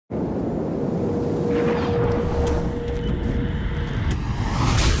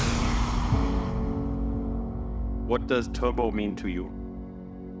What does turbo mean to you?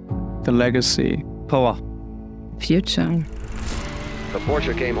 The legacy. Power. Future. The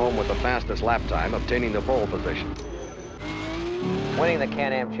Porsche came home with the fastest lap time, obtaining the pole position. Winning the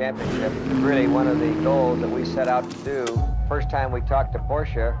Can-Am Championship is really one of the goals that we set out to do. First time we talked to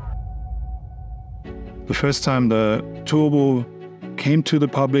Porsche. The first time the Turbo came to the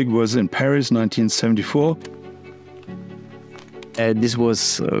public was in Paris, 1974. This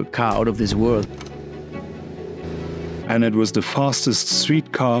was a car out of this world. And it was the fastest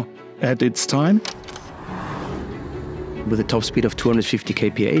street car at its time. With a top speed of 250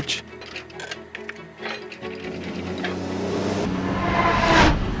 kph.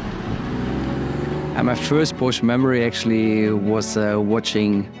 And my first Porsche memory actually was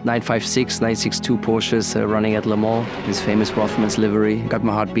watching 956, 962 Porsches running at Le Mans, this famous Rothmans livery. Got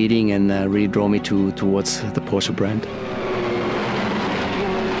my heart beating and really drove me towards the Porsche brand.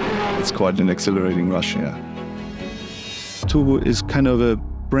 It's quite an exhilarating rush, yeah. Turbo is kind of a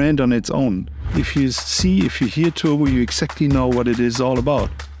brand on its own. If you hear Turbo, you exactly know what it is all about.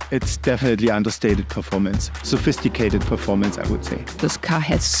 It's definitely understated performance, sophisticated performance, I would say. This car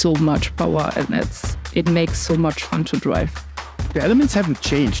has so much power and it makes so much fun to drive. The elements haven't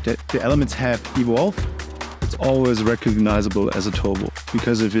changed, the elements have evolved. It's always recognizable as a Turbo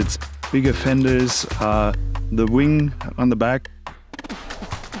because of its bigger fenders, the wing on the back.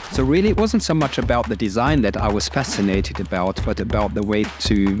 So really it wasn't so much about the design that I was fascinated about, but about the way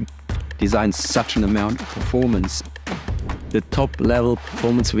to design such an amount of performance. The top-level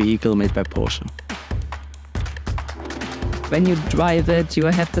performance vehicle made by Porsche. When you drive it, you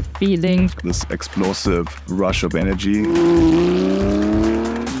have the feeling. This explosive rush of energy.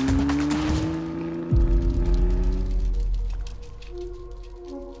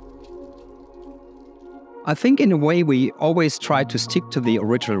 I think in a way we always try to stick to the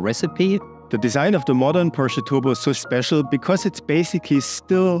original recipe. The design of the modern Porsche Turbo is so special because it's basically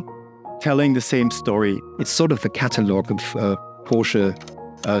still telling the same story. It's sort of a catalog of Porsche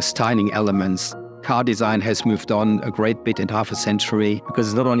styling elements. Car design has moved on a great bit in half a century. Because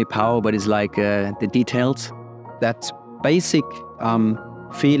it's not only power, but it's like the details. That basic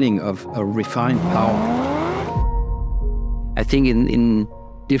feeling of a refined power. I think in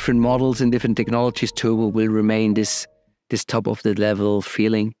different models and different technologies, Turbo will remain this top of the level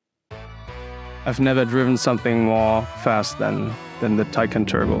feeling. I've never driven something more fast than the Taycan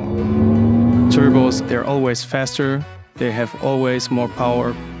Turbo. Turbos, they're always faster, they have always more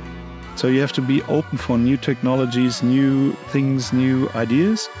power. So you have to be open for new technologies, new things, new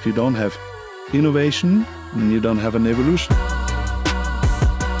ideas. If you don't have innovation, then you don't have an evolution.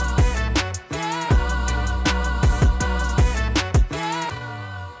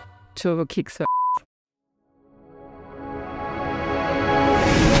 Turbo kicks her.